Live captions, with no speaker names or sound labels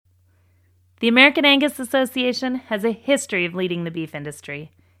The American Angus Association has a history of leading the beef industry,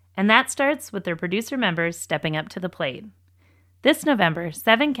 and that starts with their producer members stepping up to the plate. This November,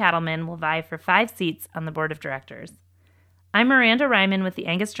 7 cattlemen will vie for 5 seats on the board of directors. I'm Miranda Ryman with the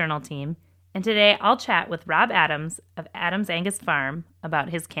Angus Journal team, and today I'll chat with Rob Adams of Adams Angus Farm about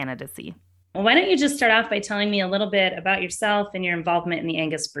his candidacy. Well, why don't you just start off by telling me a little bit about yourself and your involvement in the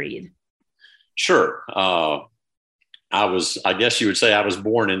Angus breed? Sure. I guess you would say I was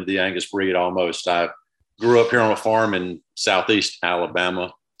born into the Angus breed almost. I grew up here on a farm in Southeast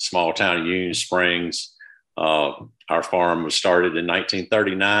Alabama, small town of Union Springs. Our farm was started in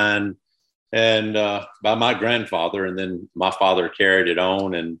 1939 and by my grandfather, and then my father carried it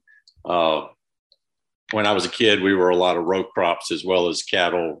on. And when I was a kid, we were a lot of row crops as well as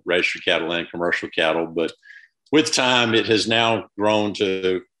cattle, registered cattle and commercial cattle. But with time, it has now grown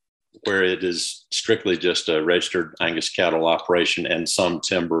to where it is strictly just a registered Angus cattle operation and some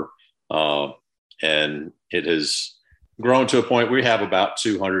timber. And it has grown to a point we have about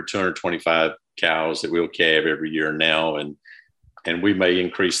 225 cows that we'll calve every year now. And we may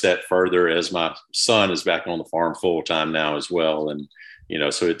increase that further as my son is back on the farm full time now as well. And,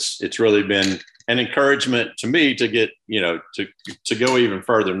 so it's really been an encouragement to me to get, to go even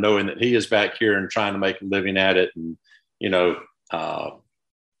further, knowing that he is back here and trying to make a living at it. And,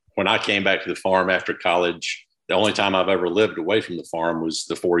 when I came back to the farm after college, the only time I've ever lived away from the farm was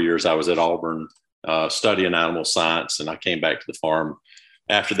the 4 years I was at Auburn studying animal science. And I came back to the farm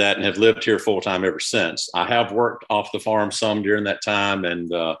after that and have lived here full time ever since. I have worked off the farm some during that time and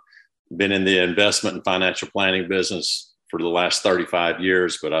been in the investment and financial planning business for the last 35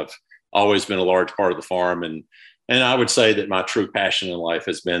 years, but I've always been a large part of the farm. And I would say that my true passion in life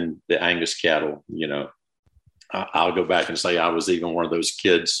has been the Angus cattle. I'll go back and say I was even one of those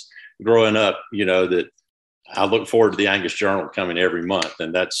kids growing up, that I look forward to the Angus Journal coming every month.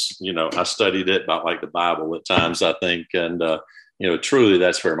 And that's, I studied it about like the Bible at times, I think. And, truly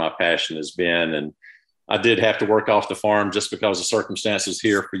that's where my passion has been. And I did have to work off the farm just because of circumstances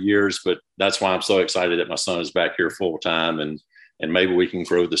here for years, but that's why I'm so excited that my son is back here full time. And maybe we can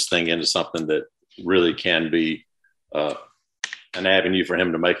grow this thing into something that really can be an avenue for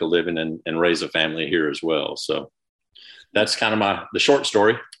him to make a living and raise a family here as well. So that's kind of the short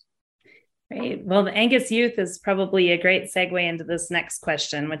story. Great. Well, the Angus youth is probably a great segue into this next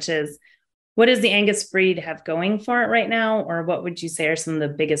question, which is, what does the Angus breed have going for it right now? Or what would you say are some of the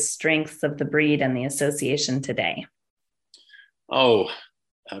biggest strengths of the breed and the association today?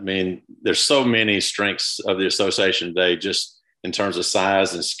 There's so many strengths of the association today, just in terms of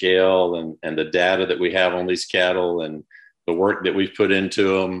size and scale and the data that we have on these cattle and the work that we've put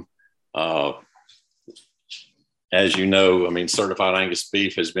into them. As you know, certified Angus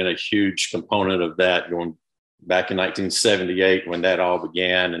beef has been a huge component of that going back in 1978 when that all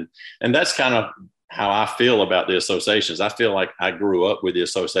began. And that's kind of how I feel about the associations. I feel like I grew up with the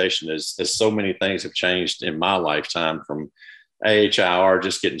association as so many things have changed in my lifetime, from AHIR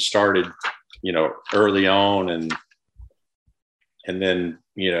just getting started, early on, and then,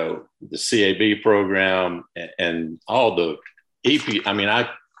 the CAB program and all the EP.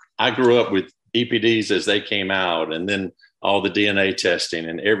 I grew up with EPDs as they came out, and then all the DNA testing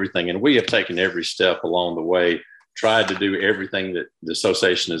and everything. And we have taken every step along the way, tried to do everything that the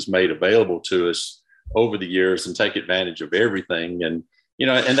association has made available to us over the years and take advantage of everything. And,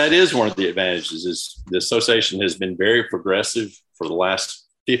 and that is one of the advantages is the association has been very progressive for the last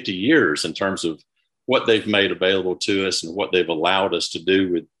 50 years in terms of what they've made available to us and what they've allowed us to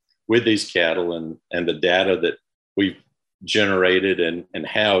do with these cattle and the data that we've generated and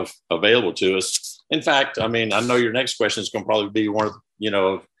have available to us. In fact, I know your next question is going to probably be one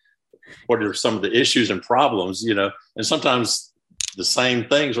of, what are some of the issues and problems, and sometimes the same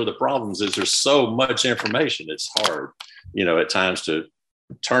things are the problems is there's so much information. It's hard, at times to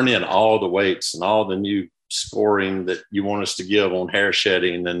turn in all the weights and all the new scoring that you want us to give on hair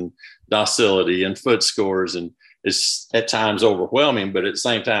shedding and docility and foot scores. And it's at times overwhelming, but at the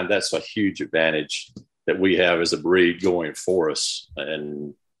same time, that's a huge advantage that we have as a breed going for us.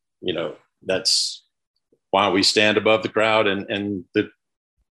 And, that's why we stand above the crowd and the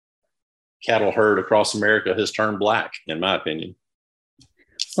cattle herd across America has turned black, in my opinion.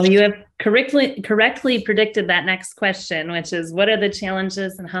 Well, you have correctly predicted that next question, which is, what are the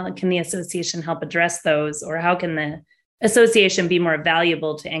challenges and how can the association help address those? Or how can the association be more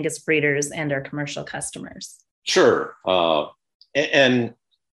valuable to Angus breeders and our commercial customers? Sure. And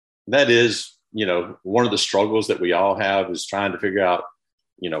that is, one of the struggles that we all have is trying to figure out,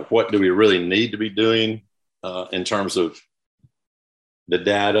 what do we really need to be doing in terms of the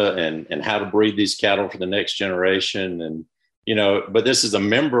data and how to breed these cattle for the next generation. but this is a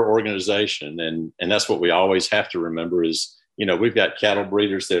member organization, and that's what we always have to remember is, we've got cattle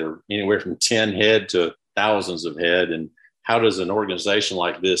breeders that are anywhere from 10 head to thousands of head. And how does an organization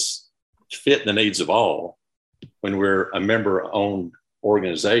like this fit the needs of all when we're a member owned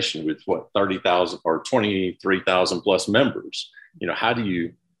organization with 30,000 or 23,000 plus members? How do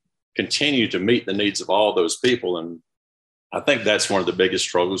you continue to meet the needs of all those people? And I think that's one of the biggest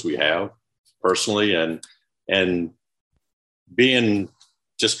struggles we have personally, and being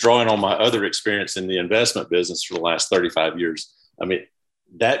just drawing on my other experience in the investment business for the last 35 years. I mean,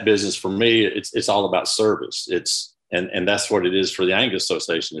 that business for me, it's all about service. And that's what it is for the Angus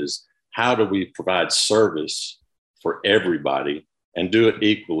Association, is how do we provide service for everybody and do it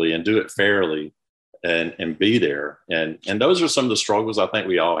equally and do it fairly and be there. And those are some of the struggles I think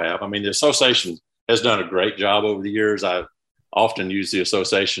we all have. I mean, the association has done a great job over the years. I often use the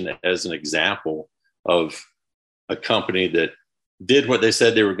association as an example of a company that did what they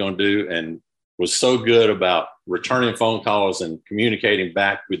said they were going to do and was so good about returning phone calls and communicating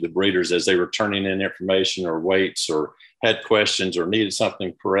back with the breeders as they were turning in information or weights or had questions or needed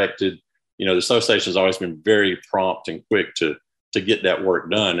something corrected. The association has always been very prompt and quick to get that work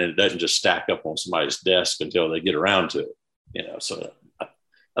done, and it doesn't just stack up on somebody's desk until they get around to it. So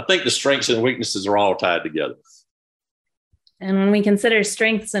I think the strengths and weaknesses are all tied together. And when we consider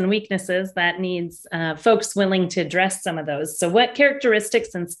strengths and weaknesses, that needs folks willing to address some of those. So what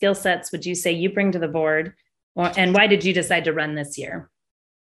characteristics and skill sets would you say you bring to the board, and why did you decide to run this year?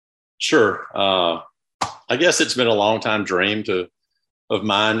 Sure. I guess it's been a long time dream of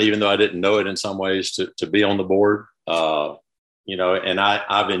mine, even though I didn't know it in some ways, to be on the board. And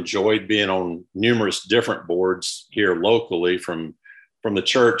I've enjoyed being on numerous different boards here locally, from the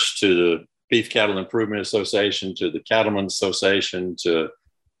church to the Beef Cattle Improvement Association, to the Cattlemen's Association, to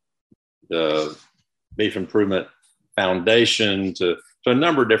the Beef Improvement Foundation, to a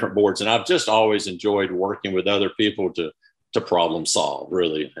number of different boards. And I've just always enjoyed working with other people to problem solve,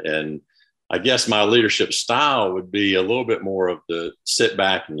 really. And I guess my leadership style would be a little bit more of the sit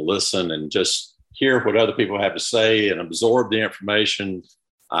back and listen and just hear what other people have to say and absorb the information.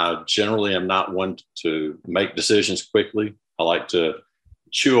 I generally am not one to make decisions quickly. I like to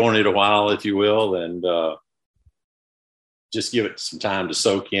chew on it a while, if you will, and just give it some time to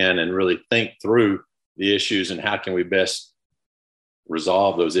soak in and really think through the issues and how can we best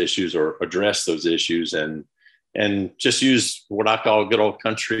resolve those issues or address those issues, and just use what I call good old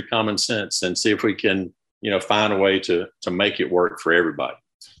country common sense and see if we can, find a way to make it work for everybody.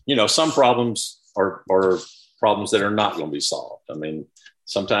 Some problems are problems that are not going to be solved. I mean,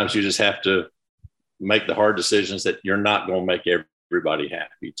 sometimes you just have to make the hard decisions that you're not going to make everybody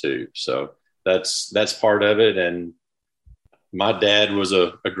happy too. So that's part of it. And my dad was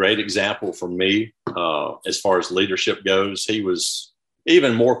a great example for me as far as leadership goes. He was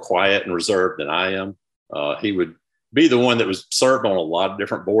even more quiet and reserved than I am. He would be the one that was served on a lot of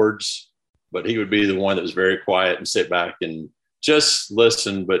different boards, but he would be the one that was very quiet and sit back and just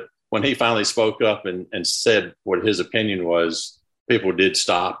listen. But when he finally spoke up and said what his opinion was, people did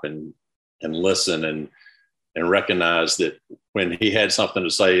stop and listen and recognize that when he had something to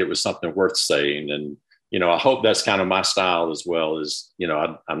say, it was something worth saying. And, I hope that's kind of my style as well. Is,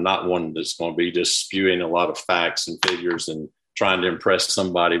 I'm not one that's going to be just spewing a lot of facts and figures and trying to impress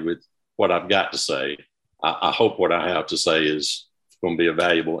somebody with what I've got to say. I hope what I have to say is going to be a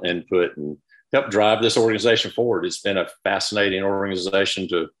valuable input and help drive this organization forward. It's been a fascinating organization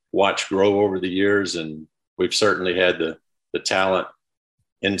to watch grow over the years, and we've certainly had the talent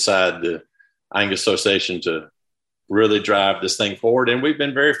inside the Angus Association to really drive this thing forward. And we've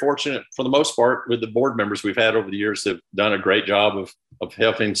been very fortunate for the most part with the board members we've had over the years that have done a great job of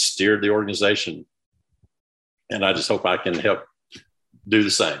helping steer the organization. And I just hope I can help do the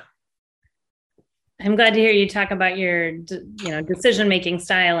same. I'm glad to hear you talk about your, decision-making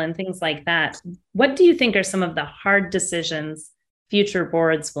style and things like that. What do you think are some of the hard decisions future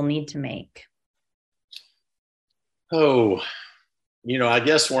boards will need to make? I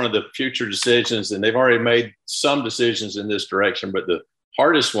guess one of the future decisions, and they've already made some decisions in this direction, but the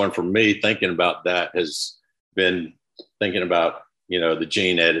hardest one for me thinking about that has been thinking about, the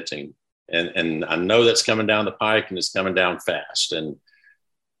gene editing. And I know that's coming down the pike and it's coming down fast. And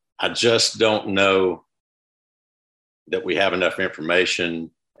I just don't know that we have enough information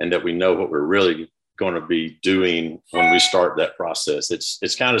and that we know what we're really going to be doing when we start that process.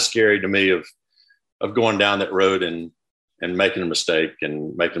 It's kind of scary to me of going down that road and making a mistake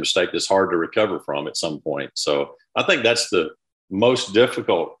that's hard to recover from at some point. So I think that's the most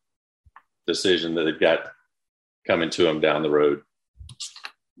difficult decision that they've got coming to them down the road.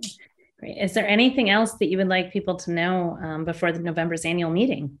 Great. Is there anything else that you would like people to know before the November's annual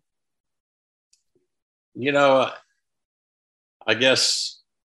meeting? I guess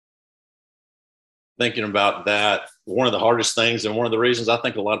thinking about that, one of the hardest things and one of the reasons I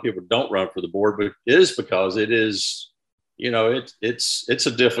think a lot of people don't run for the board is because it is, it's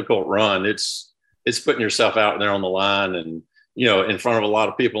a difficult run. It's putting yourself out there on the line and, in front of a lot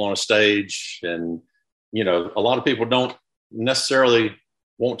of people on a stage. And, a lot of people don't necessarily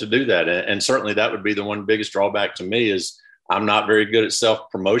want to do that. And certainly that would be the one biggest drawback to me is I'm not very good at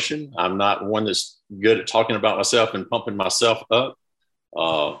self-promotion. I'm not one that's good at talking about myself and pumping myself up.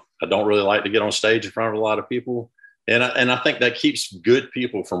 I don't really like to get on stage in front of a lot of people. And I think that keeps good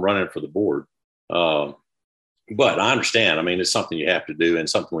people from running for the board. But I understand. I mean, it's something you have to do and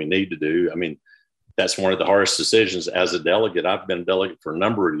something we need to do. I mean, that's one of the hardest decisions as a delegate. I've been a delegate for a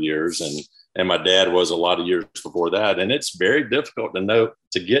number of years, and my dad was a lot of years before that. And it's very difficult to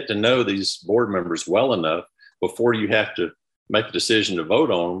get to know these board members well enough before you have to make a decision to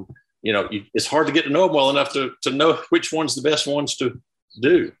vote on them. It's hard to get to know them well enough to know which one's the best ones to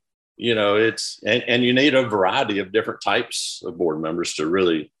do. And you need a variety of different types of board members to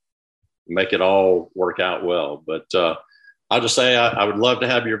really make it all work out well. But I'll just say I would love to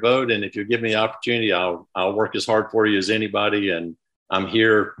have your vote. And if you give me the opportunity, I'll work as hard for you as anybody. And I'm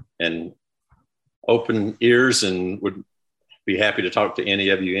here and open ears and would be happy to talk to any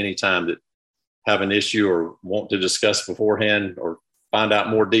of you anytime that have an issue or want to discuss beforehand or find out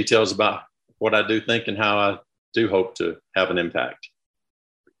more details about what I do think and how I do hope to have an impact.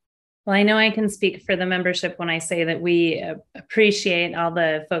 Well, I know I can speak for the membership when I say that we appreciate all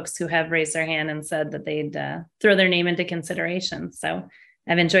the folks who have raised their hand and said that they'd throw their name into consideration. So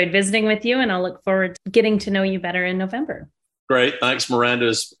I've enjoyed visiting with you, and I'll look forward to getting to know you better in November. Great. Thanks, Miranda.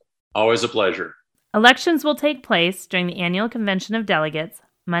 It's always a pleasure. Elections will take place during the annual convention of delegates,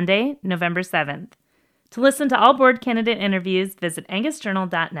 Monday, November 7th. To listen to all board candidate interviews, visit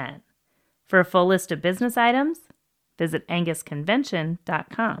angusjournal.net. For a full list of business items, visit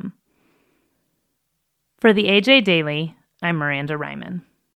angusconvention.com. For the AJ Daily, I'm Miranda Ryman.